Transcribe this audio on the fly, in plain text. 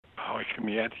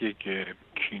حاکمیت یک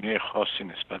کینه خاصی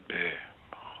نسبت به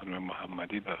خانم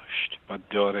محمدی داشت و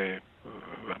داره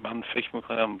و من فکر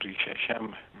میکنم ریشش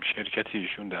هم شرکت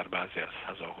ایشون در بعضی از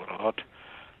تظاهرات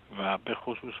و به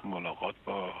خصوص ملاقات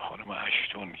با خانم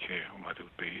اشتون که اومده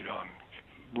بود به ایران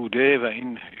بوده و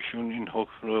ایشون این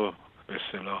حکم رو به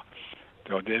اصطلاح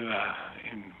داده و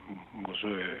این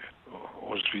موضوع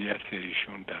عضویت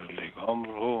ایشون در لگام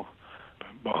رو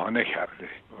بهانه کرده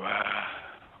و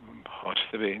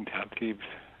خواسته به این ترتیب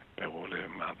به قول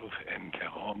معروف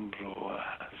انتقام رو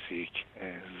از یک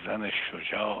زن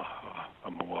شجاع و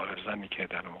مبارزانی که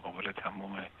در مقابل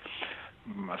تمام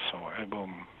مصائب و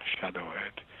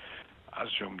شدائد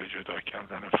از جمله جدا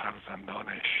کردن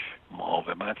فرزندانش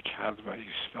مقاومت کرد و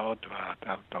ایستاد و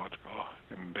در دادگاه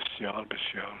بسیار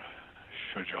بسیار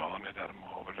شجاعانه در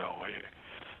مقابل آقای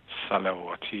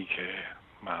صلواتی که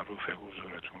معروف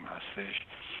حضورتون هستش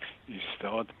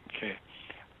ایستاد که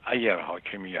اگر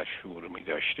حاکمیت شعور می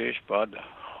داشتش باید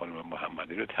خانم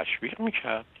محمدی رو تشویق می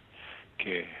کرد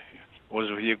که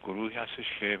عضو یک گروهی هستش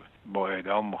که با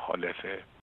اعدام مخالفه